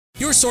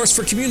Your source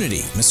for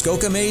community.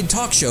 Muskoka-made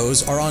talk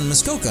shows are on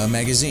Muskoka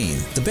Magazine,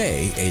 The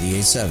Bay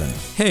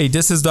 88.7. Hey,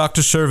 this is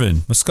Dr.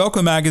 Shervin.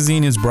 Muskoka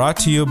Magazine is brought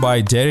to you by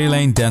Dairy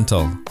Lane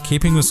Dental,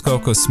 keeping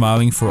Muskoka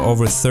smiling for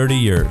over 30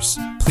 years.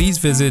 Please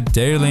visit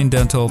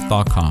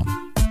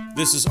dairylanedental.com.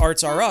 This is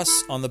Arts R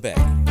Us on The Bay.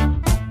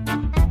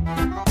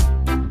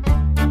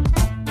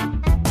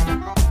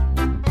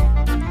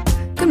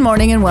 Good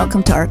morning and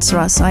welcome to Arts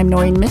Russ. I'm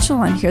Noreen Mitchell.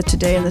 I'm here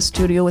today in the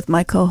studio with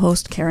my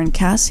co-host Karen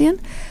Cassian,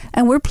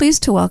 and we're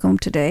pleased to welcome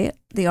today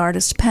the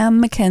artist Pam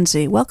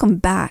McKenzie. Welcome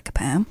back,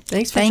 Pam.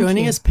 Thanks for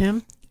joining us,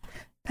 Pam.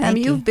 Pam,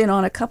 you've been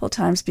on a couple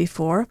times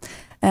before,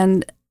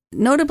 and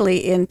notably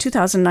in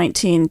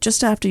 2019,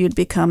 just after you'd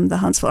become the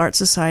Huntsville Art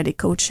Society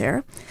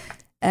co-chair,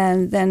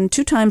 and then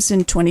 2 times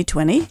in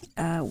 2020,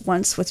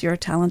 once with your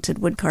talented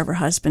woodcarver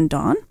husband,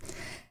 Don.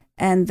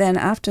 And then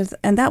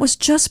and that was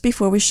just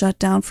before we shut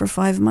down for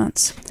 5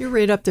 months. You're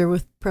right up there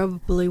with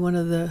probably one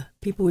of the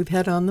people we've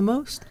had on the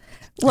most.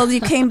 Well,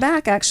 you came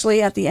back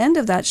actually at the end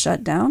of that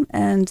shutdown,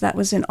 and that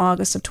was in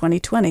August of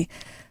 2020.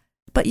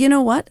 But you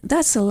know what?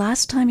 That's the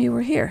last time you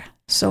were here.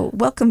 So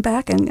welcome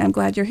back, and I'm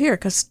glad you're here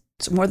because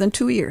it's more than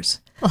 2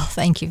 years. Well,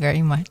 thank you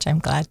very much. I'm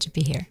glad to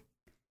be here.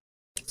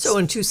 So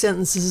in 2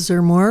 sentences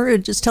or more,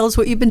 just tell us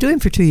what you've been doing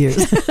for 2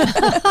 years.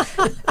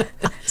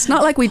 It's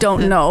not like we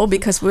don't know,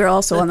 because we're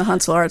also on the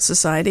Huntsville Art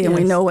Society and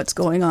we Yes. know what's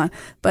going on.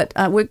 But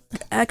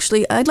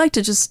I'd like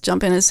to just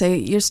jump in and say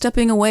you're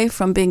stepping away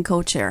from being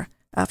co-chair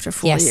after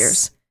 4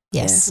 years.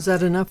 Yes. Is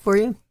that enough for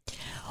you?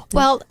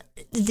 Well,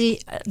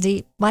 the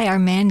by our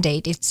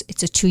mandate, it's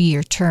a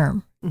 2-year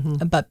term,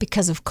 but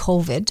because of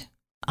COVID,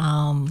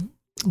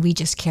 we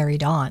just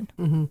carried on.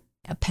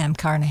 Pam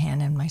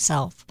Carnahan and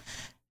myself.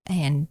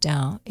 And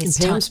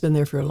Pam's been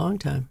there for a long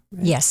time,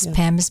 right? Yes, yeah.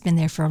 Pam has been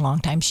there for a long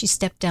time. She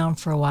stepped down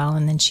for a while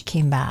and then she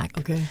came back.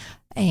 Okay.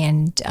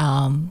 And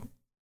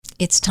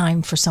it's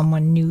time for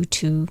someone new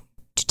to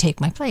take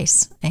my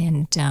place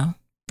and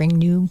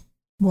bring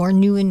more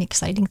new and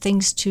exciting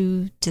things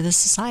to the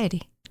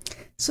society.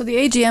 So the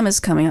AGM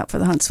is coming up for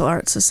the Huntsville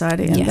Art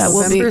Society, and that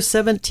will November be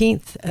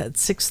 17th at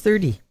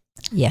 6:30.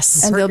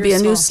 Yes. And there'll be a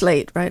new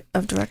slate, right,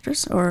 of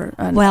directors?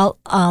 Well,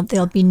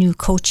 there'll be new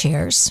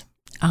co-chairs.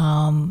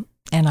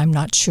 And I'm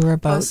not sure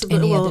about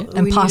other,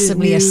 and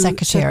possibly a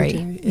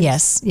secretary.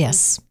 Yes.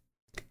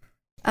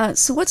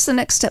 So what's the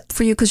next step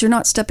for you? Because you're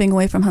not stepping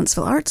away from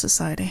Huntsville Art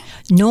Society.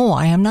 No,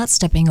 I am not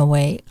stepping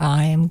away.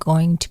 I am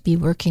going to be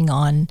working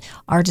on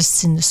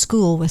Artists in the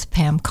School with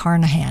Pam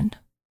Carnahan.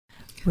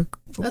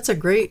 That's a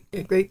great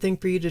thing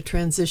for you to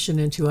transition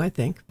into, I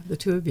think, the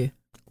two of you.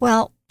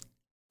 Well,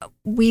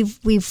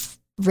 we've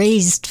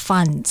raised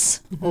funds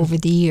over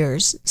the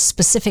years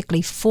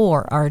specifically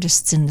for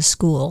artists in the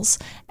schools,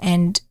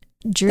 and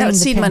during that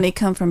seed money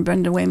come from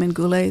Brenda Wayman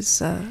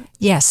Goulet's.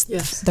 Yes,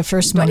 the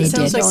first money did. It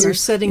sounds like you're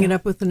setting it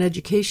up with an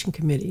education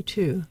committee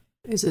too.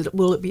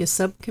 Will it be a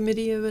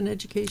subcommittee of an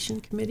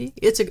education committee?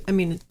 It's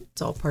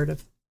all part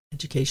of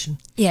education.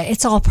 Yeah,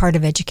 it's all part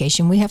of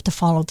education. We have to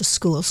follow the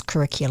school's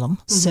curriculum.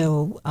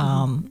 So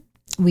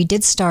we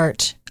did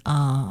start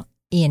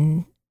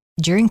during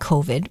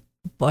COVID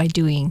by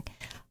doing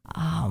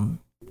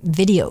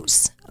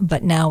videos,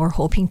 but now we're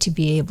hoping to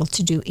be able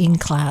to do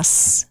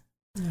in-class.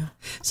 Yeah.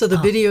 So the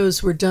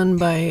videos were done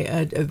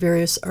by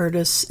various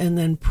artists and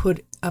then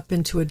put up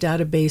into a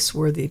database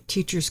where the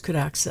teachers could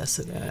access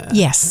it.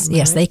 Yes,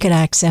 they could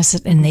access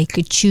it, and they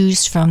could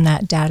choose from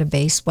that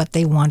database what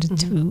they wanted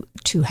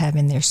to have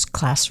in their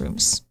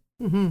classrooms.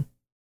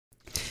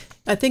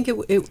 I think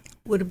it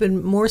would have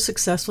been more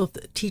successful if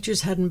the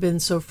teachers hadn't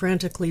been so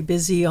frantically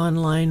busy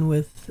online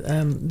with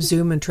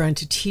Zoom and trying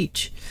to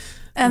teach.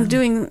 And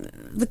doing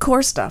the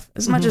core stuff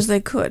as much as they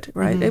could,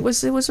 right? It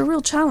was a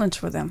real challenge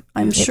for them.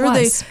 I'm sure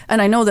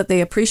and I know that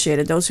they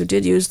appreciated, those who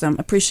did use them,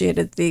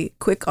 appreciated the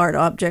quick art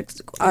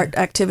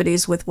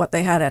activities with what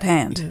they had at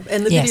hand. Yeah.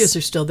 And the videos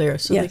are still there,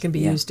 so they can be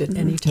used at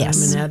any time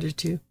and added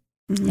to.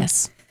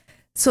 Yes.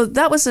 So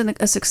that was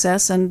a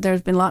success, and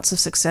there's been lots of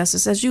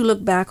successes. As you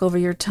look back over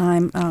your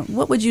time,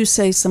 what would you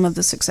say some of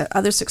the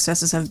other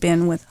successes have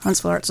been with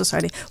Huntsville Art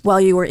Society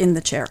while you were in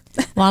the chair?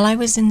 While I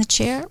was in the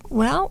chair,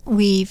 well,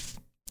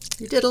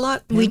 You did a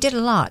lot. We did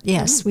a lot,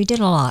 yes. We did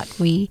a lot.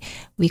 We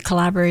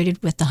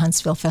collaborated with the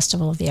Huntsville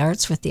Festival of the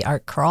Arts with the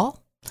Art Crawl.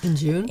 In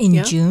June?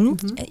 June.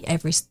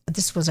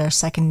 This was our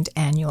second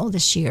annual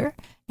this year,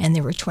 and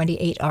there were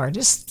 28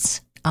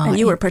 artists. And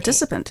you were a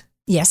participant.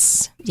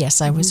 Yes,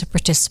 I was a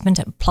participant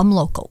at Plum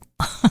Local.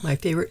 My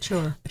favorite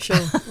show. One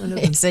of them.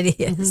 Yes, it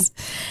is.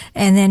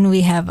 And then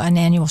we have an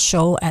annual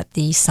show at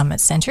the Summit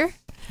Center,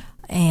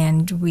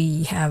 and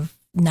we have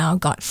now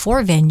got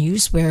 4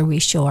 venues where we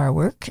show our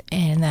work,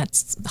 and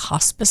that's the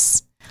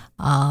hospice,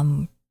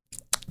 the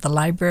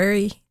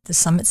library, the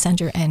Summit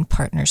Center, and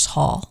Partners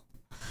Hall.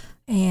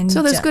 And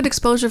so there's good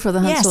exposure for the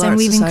Huntsville Art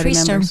Society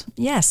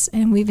members.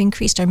 And we've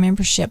increased our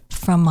membership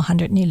from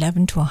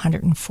 111 to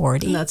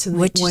 140. And that's in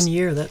 1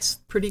 year. That's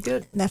pretty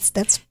good. That's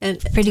and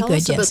pretty tell good.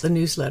 Us about the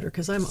newsletter,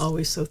 because I'm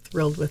always so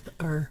thrilled with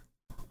our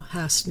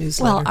HAS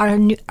newsletter.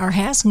 Well, our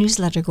HAS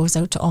newsletter goes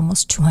out to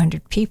almost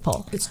 200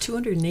 people. It's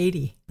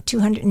 280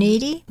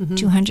 280?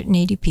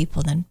 280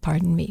 people then,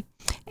 pardon me.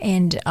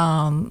 And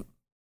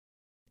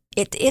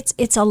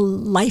it's a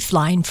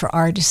lifeline for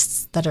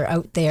artists that are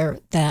out there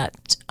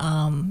that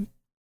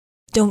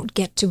don't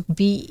get to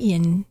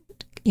be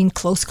in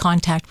close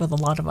contact with a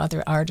lot of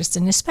other artists,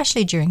 and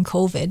especially during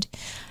COVID,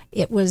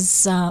 it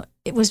was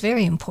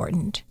very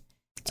important.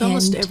 It's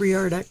almost every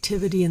art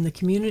activity in the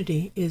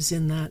community is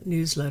in that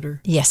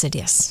newsletter. Yes, it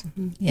is.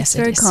 Yes,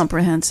 It's very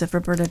comprehensive.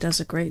 Roberta does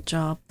a great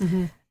job.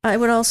 I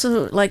would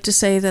also like to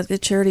say that the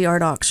charity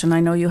art auction,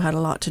 I know you had a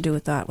lot to do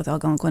with that, with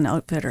Algonquin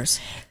Outfitters.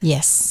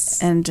 Yes.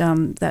 And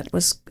that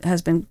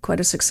has been quite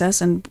a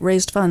success and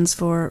raised funds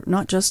for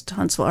not just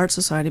Huntsville Art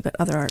Society, but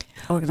other art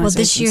organizations.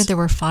 Well, this year there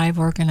were 5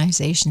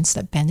 organizations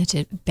that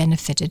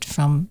benefited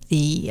from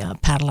the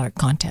paddle art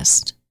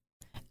contest,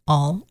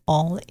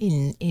 all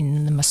in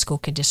the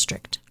Muskoka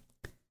district.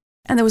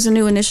 And there was a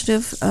new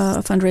initiative,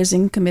 a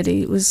fundraising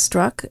committee was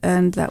struck,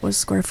 and that was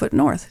Square Foot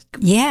North.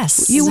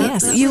 Yes, You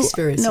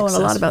very know a lot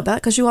successful. about that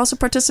because you also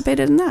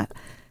participated in that.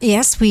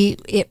 Yes,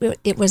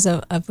 it was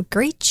a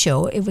great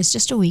show. It was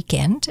just a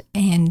weekend,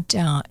 and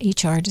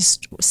each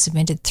artist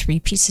submitted 3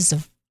 pieces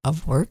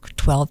of work,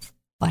 12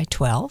 by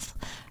 12,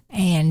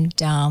 and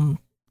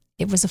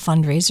it was a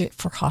fundraiser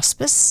for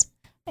hospice,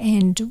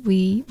 and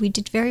we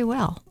did very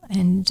well.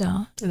 And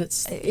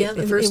it's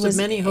the first of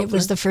many, hopefully. It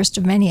was the first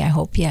of many, I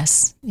hope,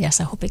 yes. Yes,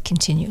 I hope it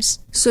continues.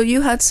 So you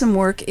had some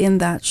work in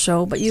that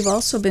show, but you've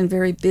also been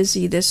very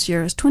busy this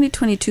year. Has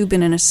 2022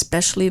 been an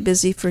especially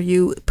busy for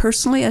you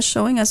personally as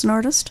showing as an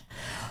artist?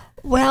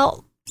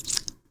 Well,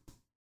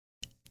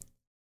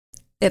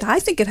 I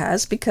think it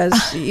has,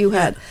 because you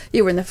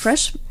were in the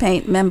Fresh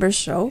Paint Members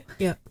Show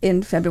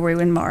in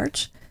February and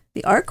March,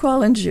 the Art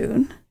Qual in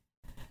June,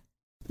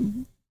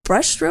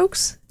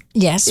 Brushstrokes.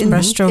 Yes,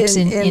 Brushstrokes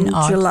in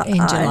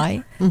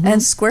July.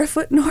 And Square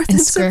Foot North in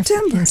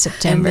September. In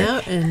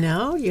September. And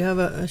now you have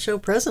a show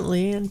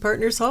presently in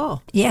Partners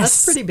Hall. Yes.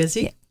 That's pretty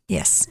busy.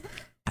 Yes.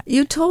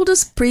 You told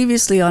us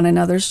previously on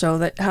another show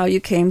that how you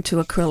came to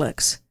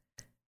acrylics.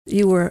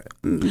 You were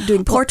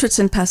doing portraits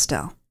in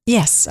pastel.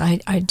 Yes,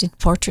 I did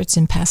portraits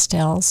in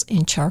pastels,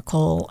 in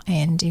charcoal,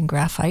 and in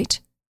graphite.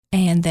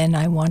 And then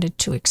I wanted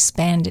to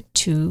expand it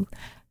to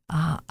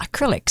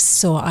acrylics.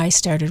 So I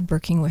started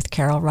working with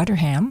Carol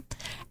Rutterham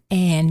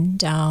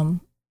and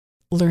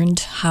learned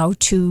how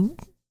to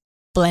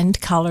blend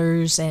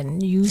colors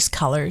and use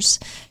colors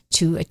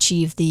to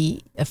achieve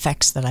the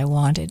effects that I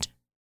wanted.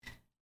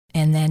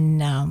 And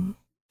then,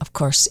 of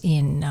course,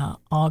 in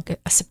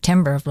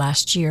September of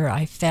last year,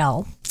 I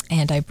fell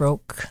and I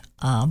broke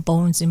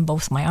bones in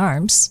both my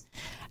arms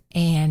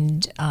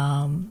and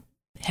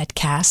had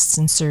casts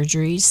and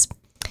surgeries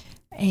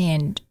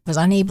and was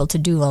unable to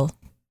do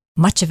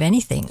much of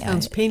anything.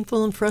 Sounds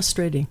painful and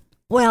frustrating.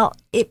 Well,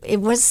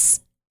 it was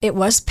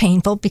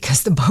painful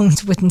because the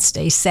bones wouldn't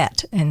stay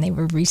set, and they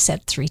were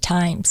reset 3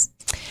 times.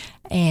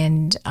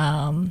 And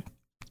I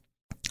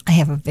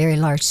have a very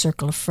large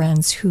circle of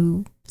friends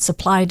who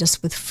supplied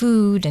us with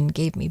food and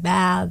gave me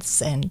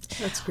baths, and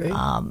that's great.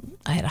 I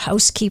had a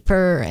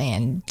housekeeper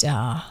and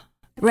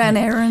ran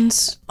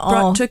errands,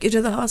 took you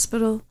to the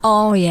hospital.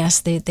 Oh yes,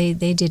 they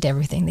did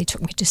everything. They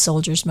took me to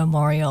Soldiers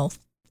Memorial,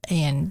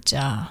 and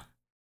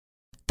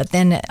but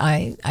then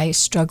I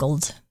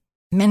struggled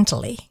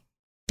mentally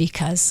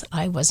because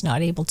I was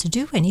not able to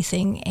do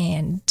anything,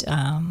 and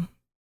I'm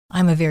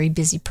a very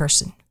busy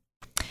person,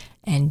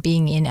 and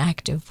being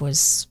inactive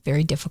was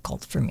very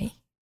difficult for me.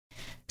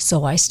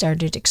 So I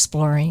started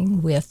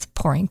exploring with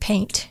pouring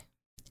paint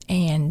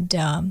and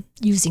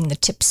using the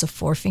tips of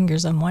 4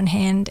 fingers on one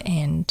hand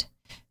and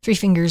 3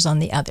 fingers on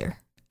the other.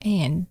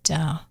 And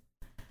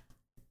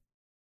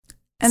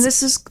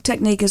this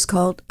technique is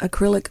called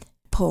acrylic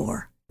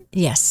pour.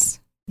 Yes.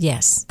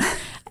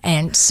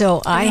 And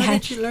so How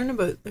did you learn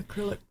about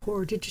acrylic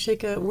pour? Did you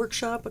take a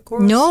workshop, a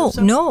course? No,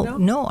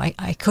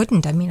 I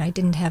couldn't. I mean, I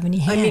didn't have any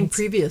hands. I mean,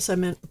 previous to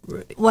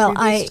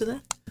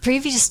that?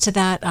 Previous to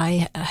that,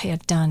 I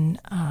had done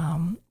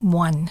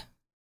one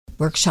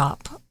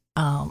workshop,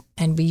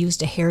 and we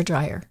used a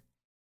hairdryer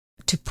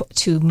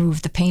to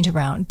move the paint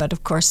around. But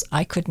of course,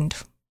 I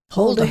couldn't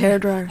hold a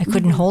hairdryer. I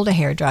couldn't hold a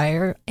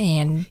hairdryer,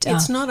 and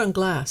it's not on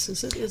glass,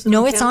 is it? Is it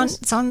no, on it's canvas?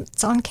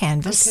 it's on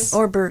canvas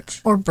or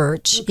birch.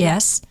 Okay.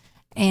 Yes,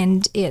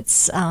 and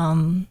it's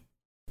I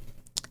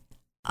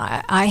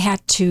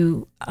had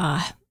to.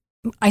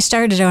 I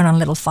started out on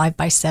little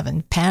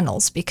 5x7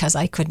 panels because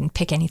I couldn't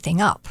pick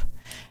anything up.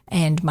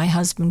 And my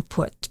husband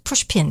put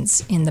push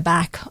pins in the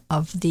back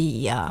of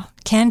the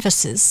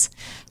canvases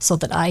so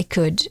that I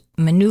could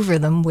maneuver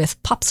them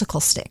with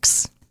popsicle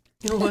sticks.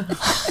 Oh, wow.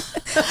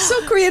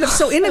 So creative,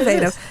 so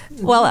innovative.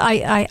 Well,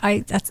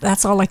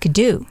 that's all I could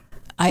do.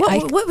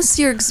 What was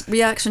your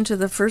reaction to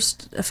the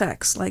first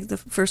effects, like the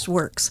first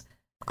works?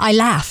 I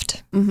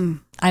laughed. Mm-hmm.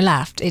 I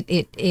laughed.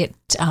 It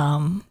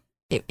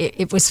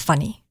was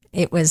funny.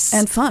 It was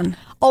and fun.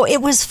 Oh,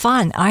 it was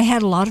fun. I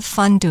had a lot of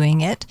fun doing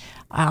it.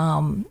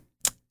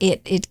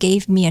 It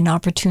gave me an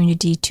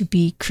opportunity to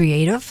be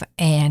creative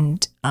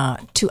and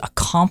to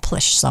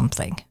accomplish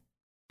something.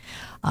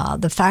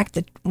 The fact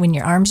that when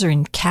your arms are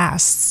in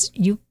casts,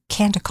 you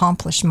can't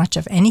accomplish much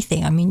of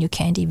anything. I mean, you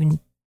can't even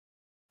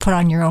put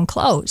on your own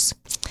clothes.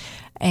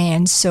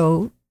 And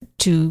so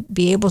to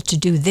be able to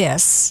do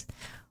this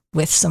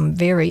with some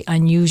very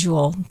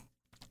unusual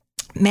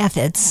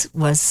methods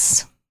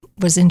was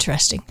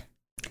interesting.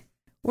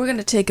 We're going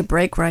to take a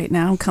break right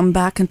now and come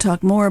back and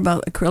talk more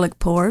about acrylic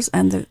pours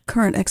and the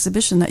current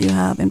exhibition that you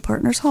have in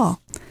Partners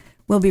Hall.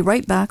 We'll be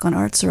right back on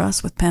Arts Are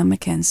Us with Pam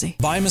McKenzie.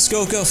 By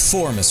Muskoka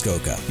for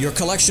Muskoka, your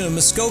collection of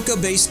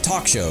Muskoka-based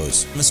talk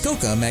shows.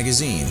 Muskoka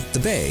Magazine, The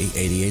Bay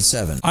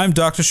 88.7. I'm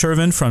Dr.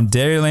 Shervin from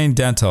Dairy Lane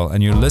Dental,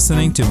 and you're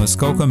listening to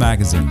Muskoka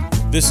Magazine.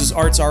 This is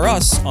Arts Are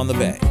Us on The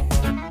Bay.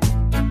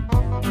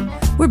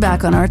 We're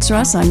back on Arts Are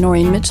Us. I'm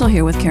Noreen Mitchell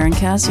here with Karen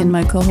Cassian,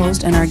 my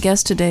co-host, and our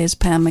guest today is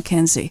Pam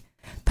McKenzie.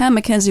 Pam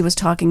McKenzie was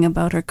talking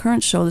about her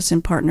current show that's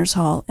in Partners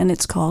Hall, and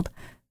it's called,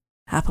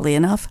 happily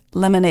enough,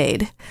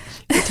 Lemonade.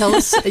 Tell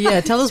us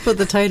about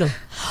the title.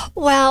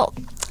 Well,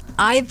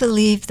 I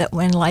believe that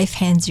when life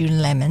hands you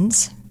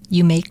lemons,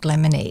 you make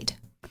lemonade.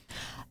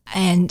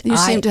 And You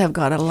seem to have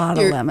got a lot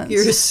of lemons.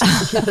 Yes,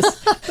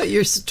 but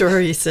your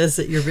story says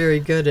that you're very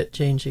good at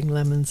changing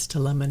lemons to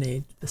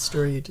lemonade. The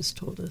story you just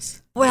told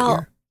us.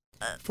 Well,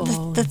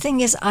 Fall the thing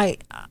is, I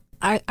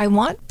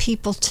want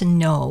people to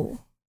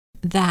know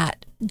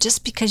that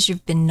just because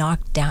you've been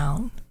knocked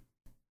down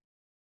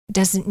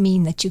doesn't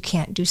mean that you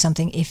can't do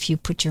something if you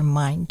put your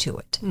mind to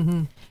it.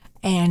 Mm-hmm.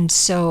 And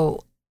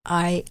so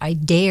I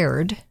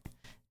dared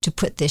to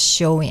put this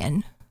show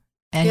in.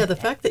 And the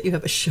fact that you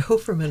have a show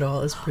from it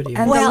all is pretty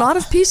And amazing. a lot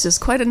of pieces,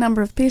 quite a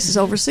number of pieces,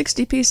 over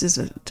 60 pieces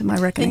to my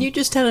reckoning. And you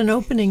just had an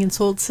opening and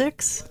sold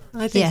 6.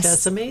 I think Yes.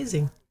 that's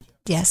amazing.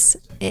 Yes,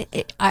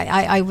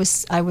 I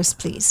was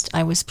pleased.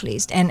 I was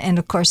pleased, and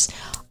of course,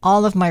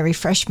 all of my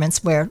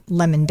refreshments were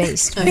lemon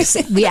based.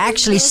 We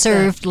actually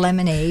served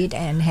lemonade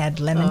and had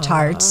lemon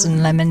tarts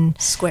and lemon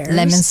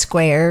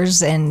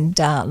squares and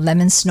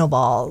lemon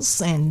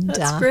snowballs, and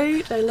That's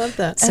great. I love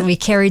that. so we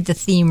carried the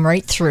theme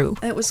right through.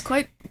 It was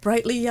quite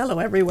brightly yellow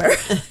everywhere.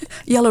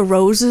 Yellow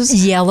roses.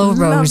 Yellow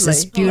Lovely.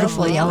 roses, beautiful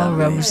Lovely, yellow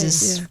lovely.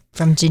 roses Yeah.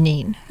 from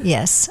Janine.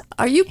 Yes.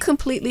 Are you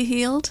completely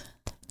healed?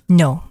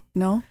 No.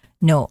 No?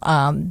 No,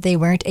 they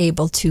weren't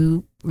able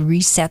to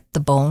reset the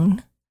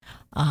bone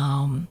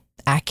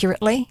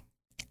accurately,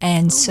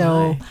 and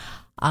so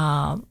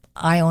I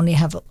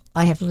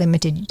have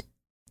limited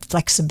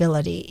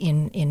flexibility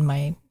in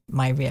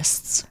my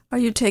wrists. Are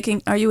you in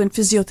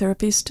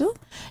physiotherapy still?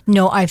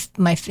 No,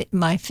 my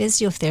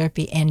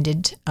physiotherapy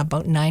ended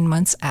about 9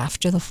 months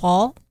after the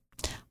fall,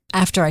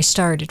 after I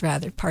started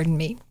rather. Pardon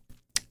me,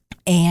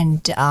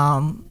 and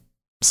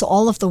so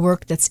all of the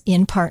work that's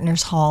in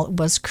Partners Hall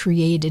was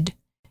created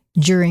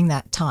during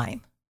that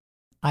time.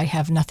 I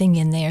have nothing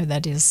in there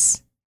that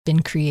has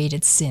been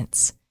created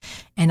since.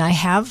 And I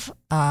have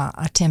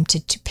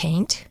attempted to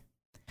paint.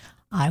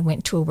 I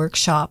went to a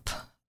workshop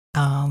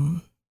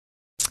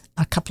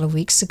a couple of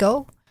weeks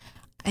ago,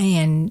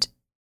 and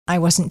I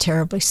wasn't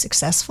terribly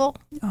successful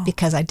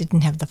because I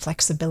didn't have the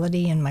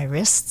flexibility in my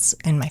wrists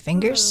and my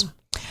fingers.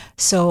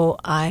 So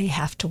I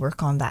have to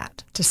work on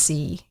that to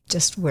see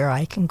just where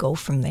I can go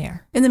from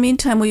there. In the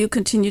meantime, will you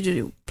continue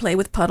to play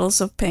with puddles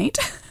of paint?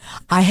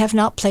 I have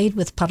not played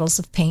with puddles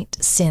of paint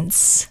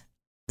since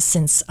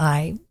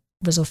I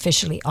was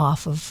officially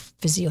off of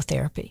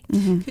physiotherapy.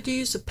 Mm-hmm. Could you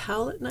use a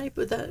palette knife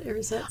with that, or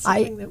is that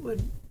something that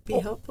would be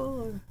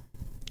helpful? Or?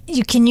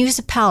 You can use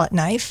a palette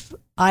knife.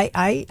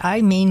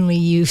 I mainly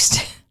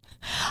used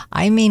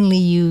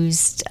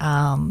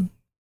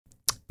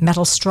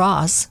metal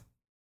straws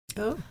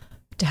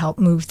to help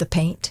move the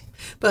paint.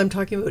 But I'm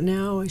talking about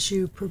now as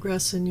you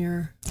progress in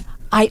your...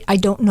 I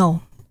don't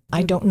know.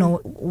 I don't know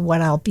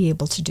what I'll be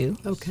able to do.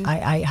 Okay.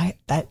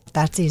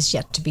 That is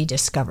yet to be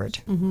discovered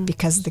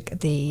because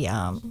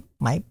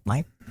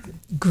my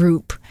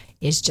group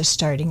is just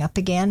starting up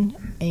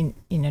again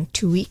in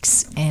 2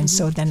 weeks, and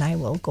so then I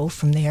will go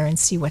from there and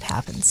see what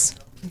happens.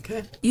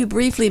 Okay. You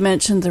briefly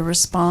mentioned the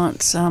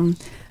response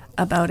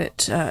about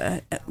it.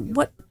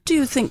 What do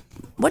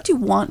you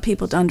want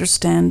people to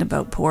understand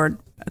about poured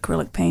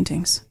acrylic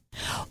paintings?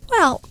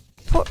 Well,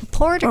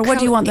 poured Or what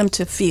do you acrylic- want them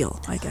to feel,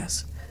 I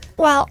guess?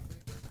 Well,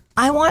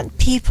 I want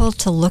people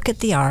to look at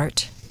the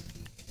art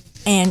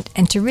and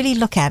to really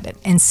look at it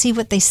and see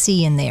what they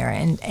see in there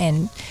and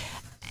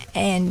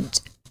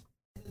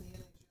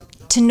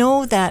to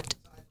know that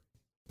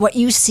what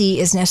you see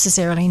is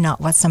necessarily not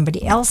what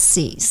somebody else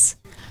sees.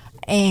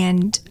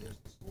 And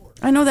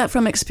I know that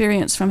from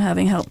experience, from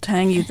having helped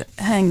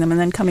hang them and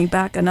then coming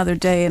back another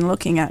day and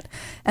looking at,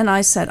 and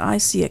I said, I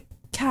see a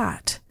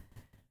cat.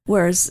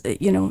 Whereas,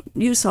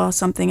 you saw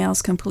something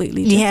else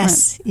completely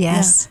different.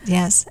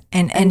 Yes.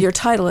 And your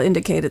title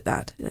indicated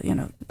that,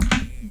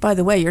 By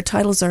the way, your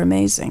titles are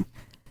amazing.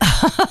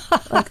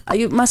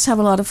 You must have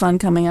a lot of fun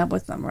coming up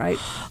with them, right?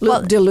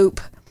 Loop de Loop.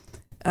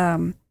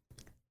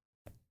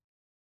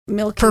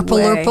 Milky Purple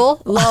Way.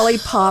 Urple.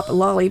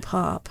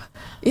 Lollipop.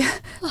 Yeah.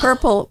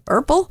 Purple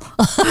Urple.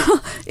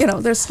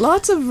 There's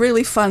lots of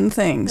really fun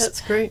things.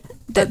 That's great.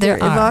 But they're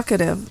There are.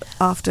 evocative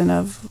often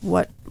of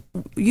what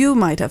you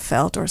might have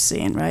felt or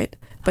seen, right?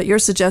 But you're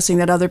suggesting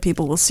that other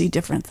people will see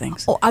different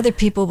things. Oh, other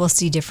people will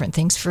see different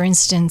things. For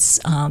instance,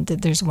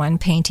 there's one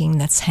painting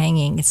that's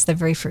hanging. It's the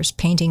very first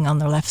painting on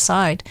the left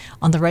side,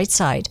 on the right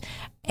side.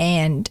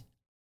 And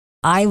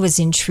I was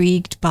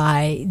intrigued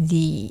by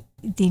the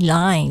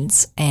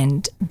lines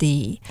and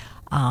the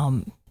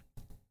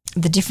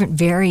different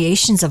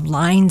variations of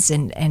lines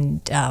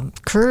and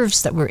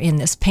curves that were in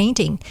this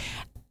painting.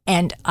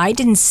 And I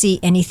didn't see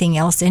anything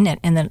else in it.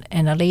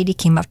 And a lady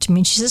came up to me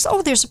and she says,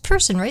 "Oh, there's a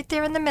person right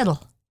there in the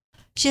middle."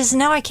 She says,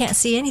 "Now I can't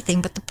see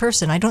anything but the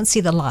person. I don't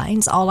see the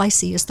lines. All I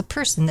see is the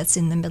person that's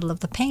in the middle of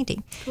the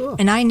painting." Cool.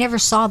 And I never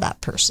saw that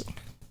person.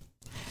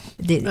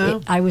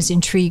 I was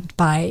intrigued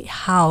by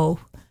how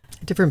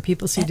different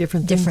people see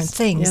different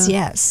things.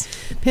 Yeah. Yes.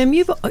 Pam,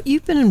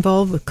 you've been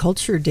involved with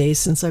Culture Days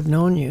since I've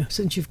known you,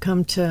 since you've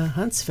come to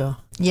Huntsville.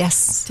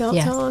 Yes.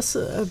 Tell us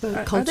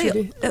about Culture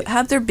Days.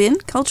 Have there been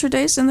Culture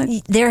Days in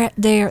the?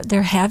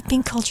 There have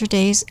been Culture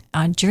Days.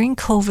 During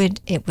COVID,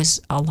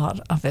 a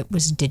lot of it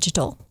was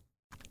digital.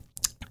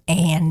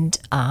 And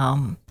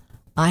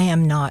I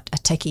am not a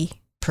techie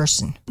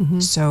person,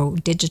 so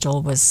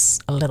digital was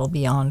a little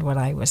beyond what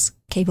I was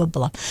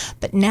capable of.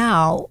 But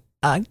now,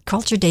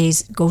 Culture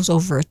Days goes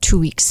over a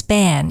 2-week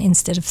span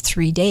instead of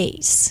 3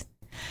 days.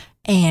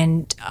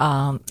 And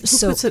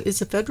so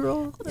is it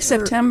federal?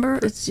 September.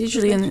 It's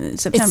usually in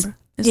September.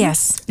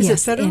 Yes. Is it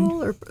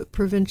federal or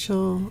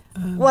provincial?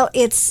 Well,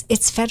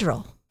 it's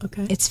federal.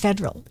 Okay. It's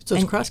federal. So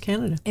it's across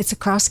Canada. It's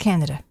across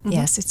Canada.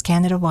 Yes, it's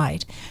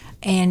Canada-wide.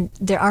 And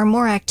there are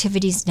more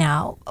activities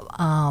now.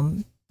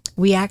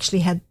 We actually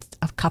had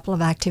a couple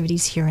of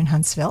activities here in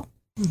Huntsville.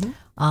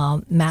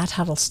 Matt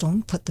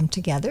Huddlestone put them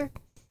together.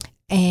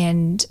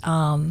 And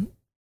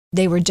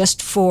they were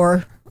just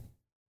for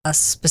a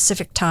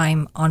specific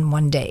time on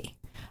one day.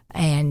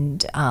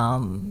 And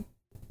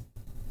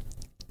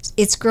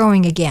it's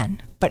growing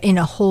again, but in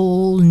a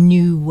whole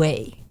new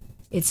way.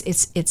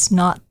 It's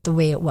not the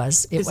way it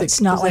was.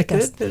 It's not like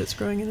good that it's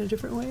growing in a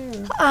different way?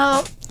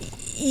 Or?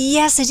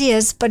 Yes, it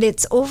is, but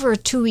it's over a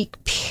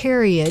 2-week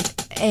period,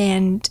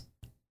 and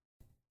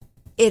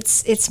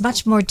it's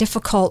much more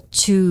difficult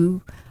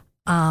to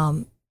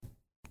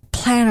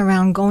plan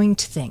around going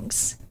to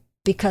things,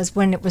 because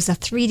when it was a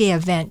 3-day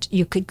event,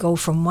 you could go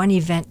from one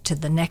event to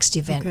the next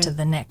event to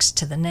the next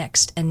to the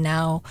next, and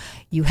now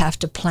you have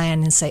to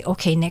plan and say,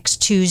 okay,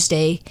 next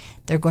Tuesday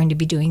they're going to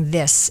be doing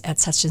this at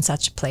such and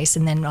such a place,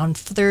 and then on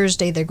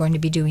Thursday they're going to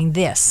be doing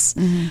this.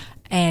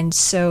 And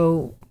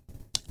so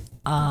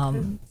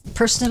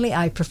personally,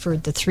 I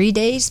preferred the 3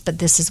 days, but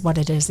this is what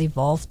it has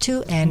evolved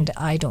to, and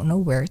I don't know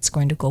where it's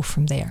going to go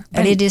from there.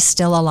 But it is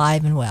still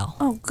alive and well.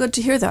 Oh, good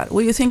to hear that.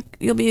 Will you think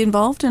you'll be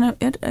involved in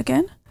it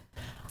again?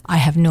 I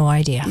have no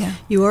idea. Yeah.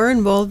 You are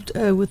involved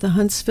with the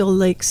Huntsville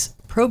Lakes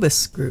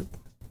Probus group.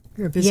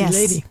 You're a busy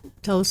lady.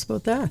 Tell us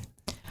about that.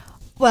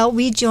 Well,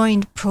 we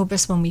joined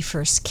Probus when we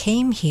first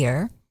came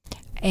here,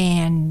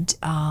 and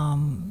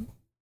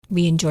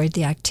we enjoyed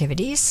the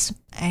activities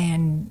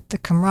and the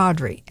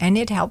camaraderie, and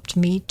it helped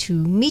me to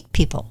meet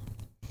people.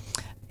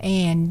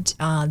 And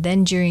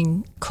then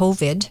during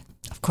COVID,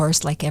 of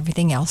course, like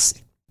everything else,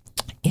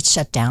 it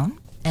shut down,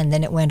 and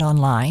then it went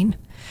online,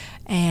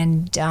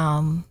 and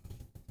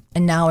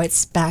now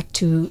it's back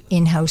to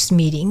in-house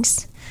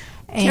meetings.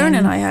 Karen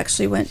and I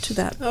actually went to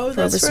that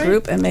Probus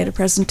group and made a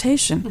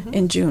presentation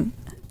in June.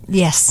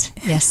 Yes,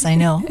 I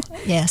know.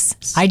 Yes,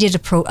 I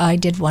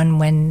did one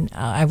when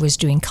I was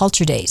doing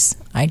Culture Days.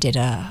 I did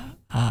an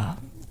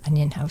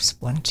in-house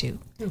one too.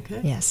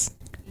 Okay. Yes.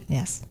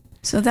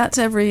 So that's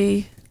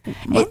every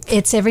month?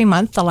 It's every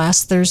month, the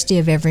last Thursday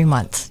of every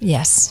month.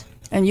 Yes.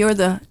 And you're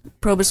the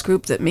Probus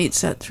group that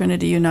meets at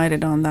Trinity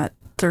United on that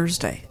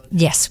Thursday.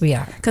 Yes, we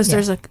are. Because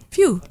there's a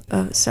few,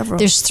 several.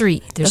 There's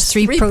three. There's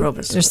three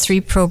Probus. There's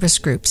 3 Probus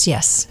groups.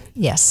 Yes.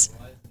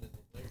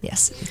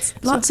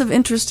 Lots of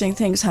interesting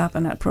things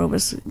happen at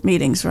Probus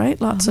meetings, right?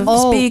 Lots of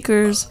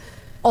speakers.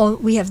 Oh,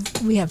 we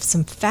have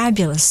some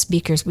fabulous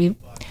speakers.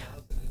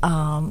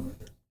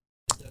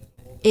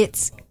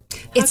 It's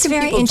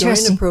very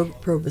interesting. Join a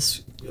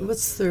Probus?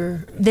 What's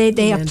their They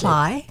mandate?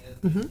 apply,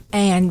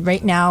 and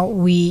right now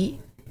we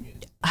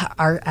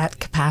are at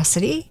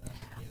capacity.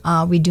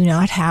 We do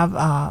not have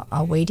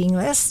a waiting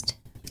list.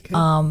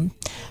 Okay.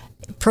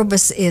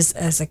 Probus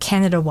is a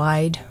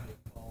Canada-wide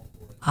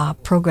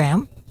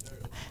program,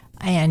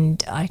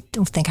 and I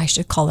don't think I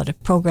should call it a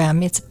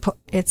program.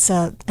 It's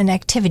an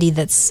activity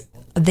that's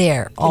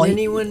there. Can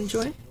anyone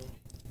join?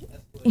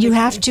 You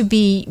have to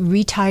be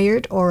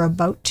retired or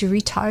about to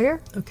retire.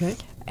 Okay.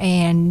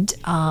 And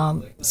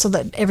so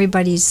that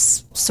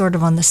everybody's sort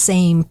of on the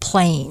same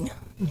plane.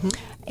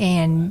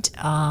 And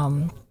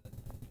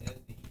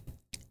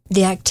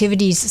the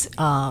activities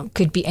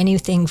could be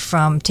anything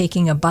from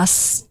taking a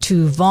bus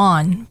to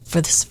Vaughan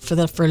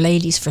for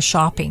ladies for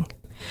shopping,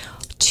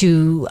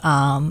 to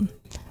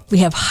we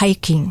have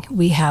hiking,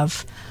 we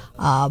have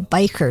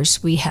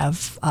bikers, we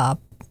have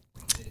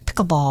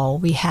pickleball,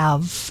 we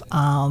have.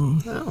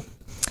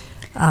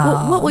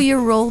 What will your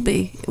role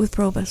be with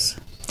Probus?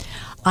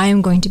 I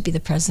am going to be the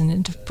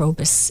president of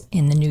Probus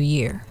in the new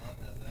year.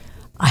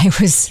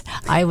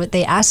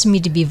 They asked me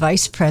to be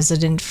vice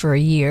president for a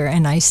year,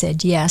 and I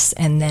said yes.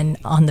 And then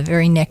on the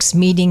very next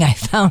meeting, I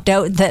found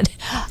out that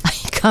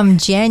come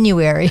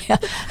January,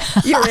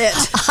 you're it.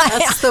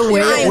 That's the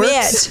way it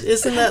works.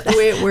 Isn't that the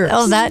way it works?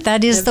 Oh,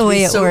 that is the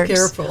way it works.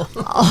 Careful.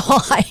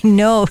 Oh, I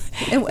know.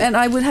 And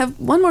I would have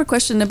one more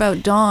question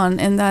about Don,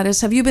 and that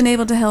is, have you been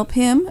able to help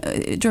him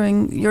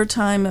during your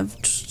time of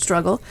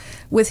struggle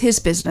with his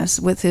business,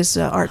 with his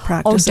art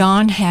practice? Oh,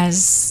 Don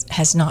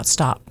has not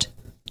stopped.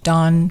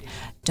 Don,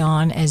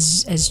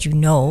 as you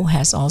know,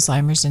 has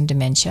Alzheimer's and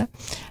dementia,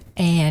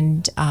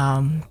 and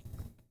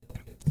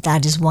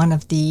that is one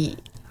of the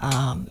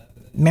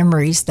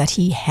memories that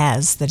he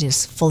has that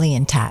is fully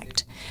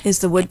intact. Is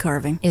the wood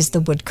carving. That's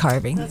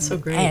so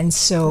great. And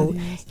so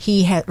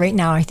he had, right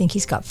now, I think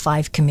he's got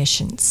 5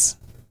 commissions,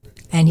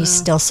 and he's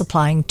still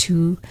supplying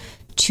two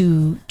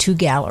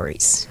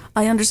galleries.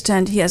 I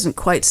understand he hasn't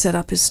quite set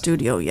up his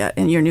studio yet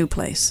in your new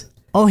place.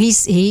 Oh,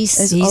 he's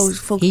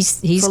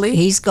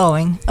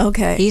going.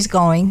 Okay. He's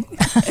going.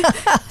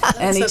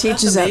 And he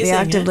teaches at the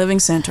Active Living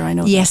Center, I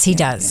know. Yes, he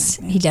does.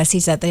 Yeah. He does.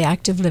 He's at the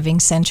Active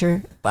Living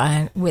Center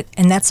and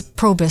that's a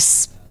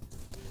Probus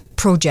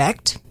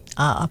project,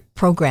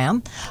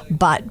 program.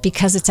 But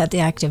because it's at the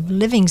Active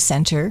Living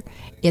Center,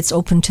 it's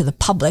open to the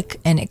public,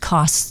 and it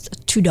costs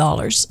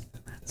 $2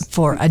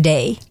 for a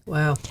day.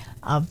 Wow.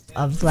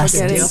 Of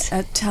lessons.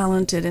 A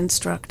talented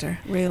instructor,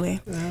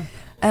 really. Wow.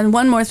 And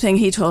one more thing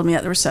he told me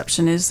at the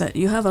reception is that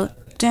you have a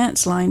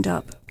dance lined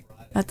up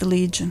at the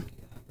Legion.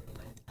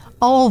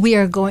 Oh, we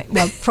are going,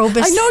 well,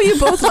 Probus. I know you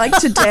both like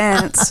to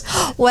dance.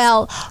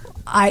 Well,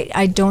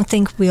 I don't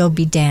think we'll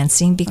be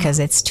dancing because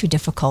it's too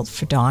difficult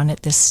for Dawn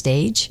at this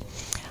stage.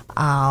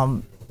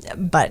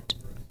 But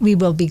we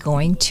will be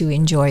going to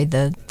enjoy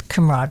the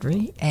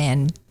camaraderie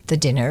and the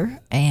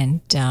dinner.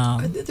 And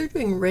they're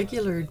doing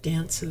regular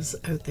dances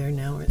out there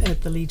now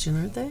at the Legion,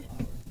 aren't they?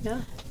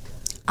 Yeah.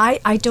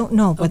 I don't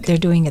know what they're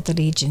doing at the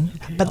Legion,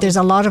 but there's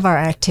a lot of our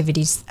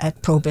activities at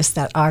Probus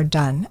that are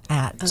done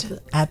at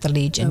the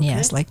Legion,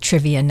 yes, like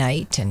trivia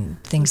night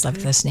and things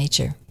of this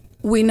nature.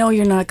 We know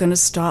you're not going to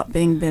stop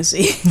being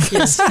busy.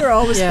 Yes, you're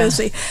always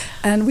busy.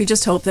 And we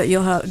just hope that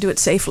you'll do it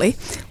safely,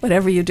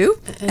 whatever you do.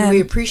 And we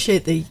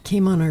appreciate that you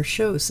came on our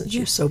show since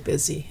you're so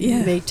busy. Yeah.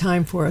 You made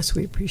time for us.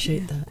 We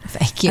appreciate that.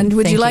 Thank you. And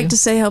would you like to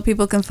say how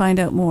people can find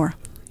out more?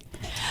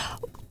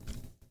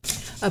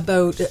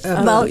 About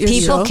people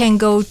show? Can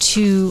go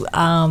to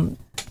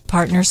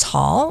Partners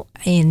Hall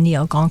in the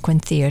Algonquin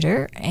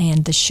Theatre,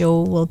 and the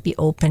show will be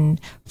open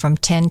from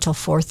 10 till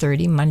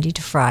 4:30 Monday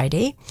to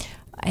Friday,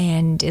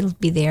 and it'll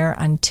be there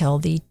until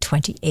the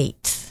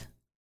 28th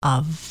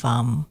of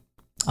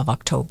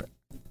October.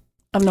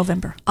 Of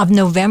November. Of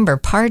November,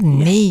 pardon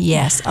me,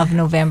 yes, of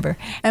November.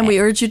 And we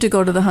urge you to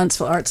go to the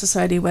Huntsville Art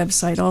Society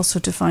website also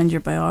to find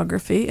your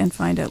biography and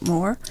find out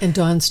more. And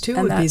Dawn's too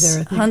would be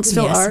there, I think.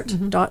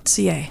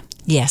 HuntsvilleArt.ca.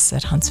 Yes,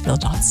 at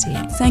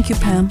huntsville.ca. Thank you,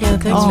 Pam. Yeah,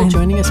 thanks for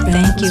joining us, Pam.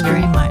 Thank you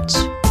very much.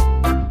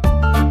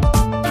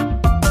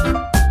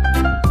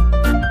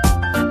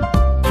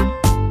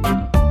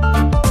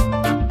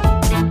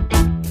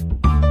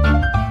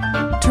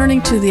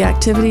 Turning to the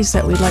activities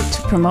that we'd like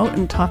to promote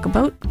and talk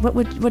about,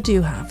 what do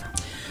you have?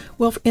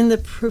 Well, in the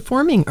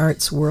performing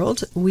arts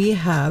world, we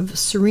have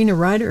Serena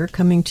Ryder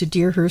coming to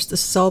Deerhurst.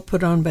 This is all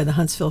put on by the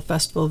Huntsville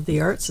Festival of the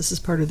Arts. This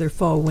is part of their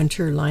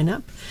fall-winter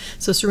lineup.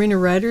 So Serena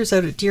Ryder is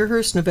out at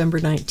Deerhurst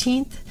November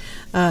 19th.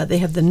 They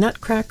have the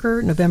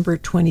Nutcracker November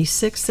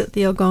 26th at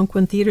the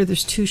Algonquin Theatre.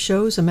 There's 2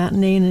 shows, a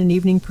matinee and an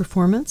evening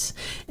performance.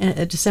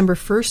 And December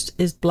 1st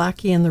is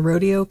Blackie and the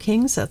Rodeo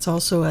Kings. That's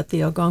also at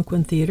the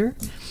Algonquin Theatre.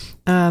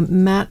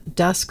 Matt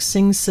Dusk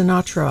sings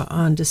Sinatra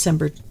on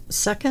December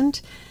 2nd.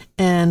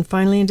 And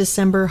finally in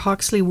December,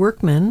 Hawksley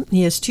Workman.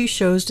 He has 2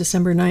 shows,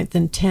 December 9th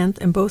and 10th,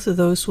 and both of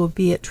those will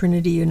be at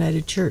Trinity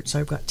United Church. So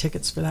I've got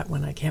tickets for that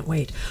one. I can't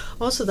wait.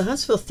 Also, the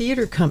Huntsville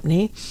Theatre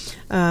Company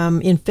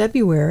in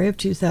February of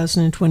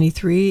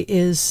 2023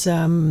 is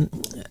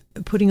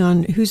putting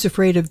on Who's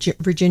Afraid of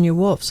Virginia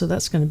Woolf. So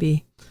that's going to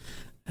be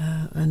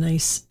a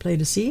nice play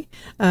to see.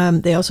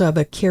 They also have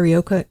a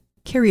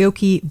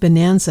karaoke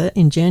bonanza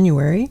in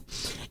January.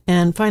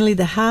 And finally,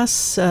 the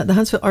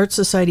Huntsville Art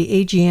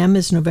Society AGM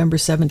is November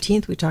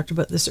 17th. We talked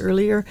about this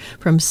earlier,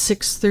 from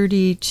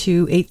 6:30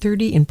 to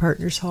 8:30 in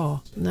Partners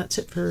Hall. And that's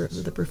it for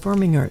the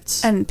performing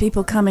arts. And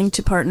people coming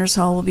to Partners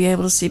Hall will be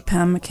able to see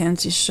Pam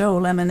McKenzie's show,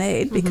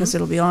 Lemonade, because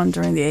it'll be on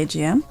during the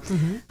AGM.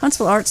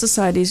 Huntsville Art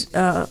Society's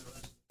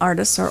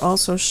artists are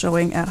also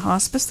showing at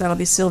Hospice. That'll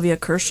be Sylvia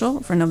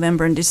Kerschel for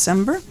November and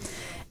December.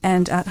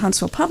 And at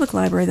Huntsville Public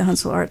Library, the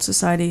Huntsville Art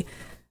Society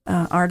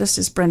artist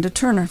is Brenda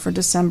Turner for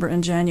December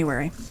and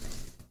January.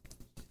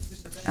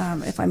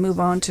 If I move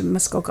on to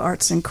Muskoka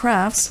Arts and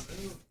Crafts,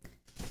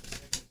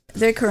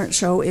 their current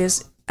show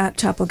is at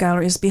Chapel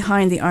Gallery is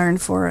Behind the Iron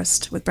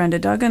Forest with Brenda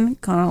Duggan,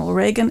 Connell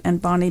Reagan,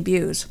 and Bonnie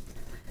Buse.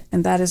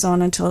 And that is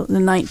on until the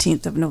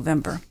 19th of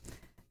November.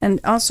 And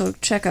also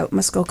check out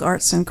Muskoka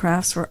Arts and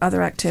Crafts for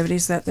other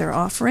activities that they're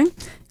offering.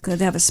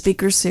 They have a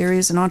speaker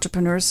series, an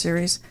entrepreneur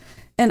series,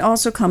 And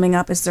also coming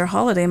up is their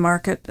holiday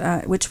market,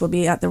 which will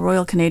be at the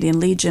Royal Canadian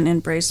Legion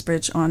in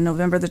Bracebridge on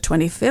November the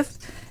 25th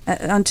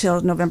until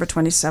November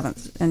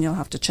 27th. And you'll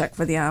have to check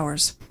for the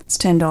hours. It's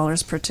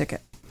 $10 per ticket.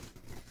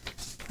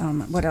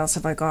 What else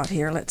have I got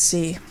here? Let's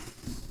see.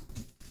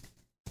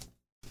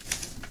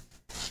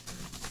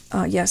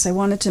 Yes, I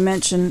wanted to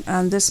mention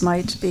this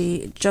might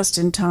be just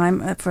in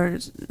time for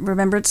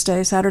Remembrance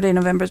Day, Saturday,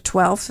 November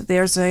 12th.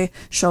 There's a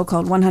show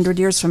called 100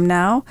 Years From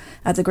Now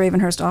at the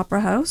Gravenhurst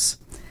Opera House.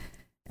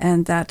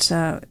 And that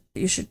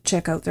you should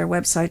check out their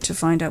website to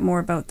find out more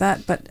about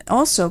that. But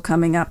also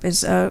coming up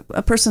is a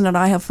person that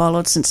I have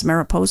followed since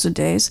Mariposa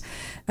days,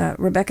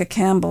 Rebecca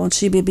Campbell, and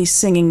she will be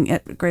singing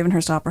at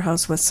Gravenhurst Opera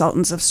House with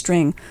Sultans of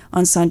String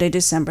on Sunday,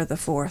 December the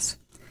 4th.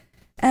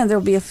 And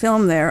there'll be a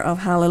film there of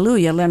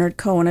Hallelujah, Leonard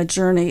Cohen, A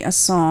Journey, A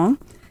Song,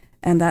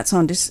 and that's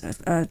on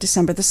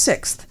December the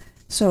 6th.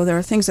 So there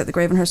are things at the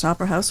Gravenhurst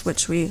Opera House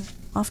which we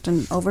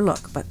often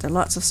overlook, but there are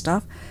lots of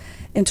stuff.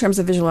 In terms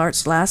of visual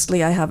arts,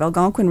 lastly, I have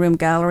Algonquin Room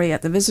Gallery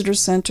at the Visitors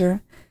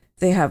Center.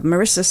 They have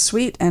Marissa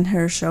Sweet, and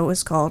her show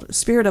is called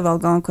Spirit of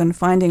Algonquin,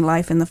 Finding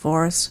Life in the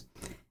Forest.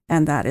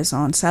 And that is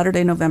on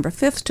Saturday, November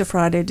 5th to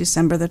Friday,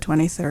 December the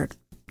 23rd.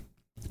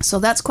 So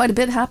that's quite a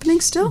bit happening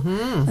still.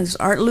 Mm-hmm. There's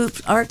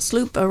Arts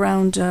Loop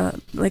around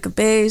Lake of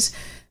Bays,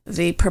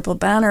 the Purple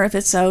Banner if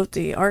it's out,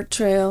 the Art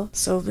Trail.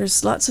 So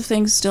there's lots of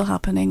things still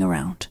happening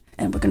around.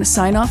 And we're going to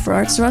sign off for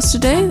Arts for Us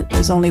today.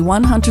 There's only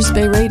one Hunters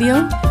Bay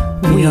Radio.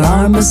 We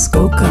are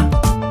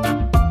Muskoka.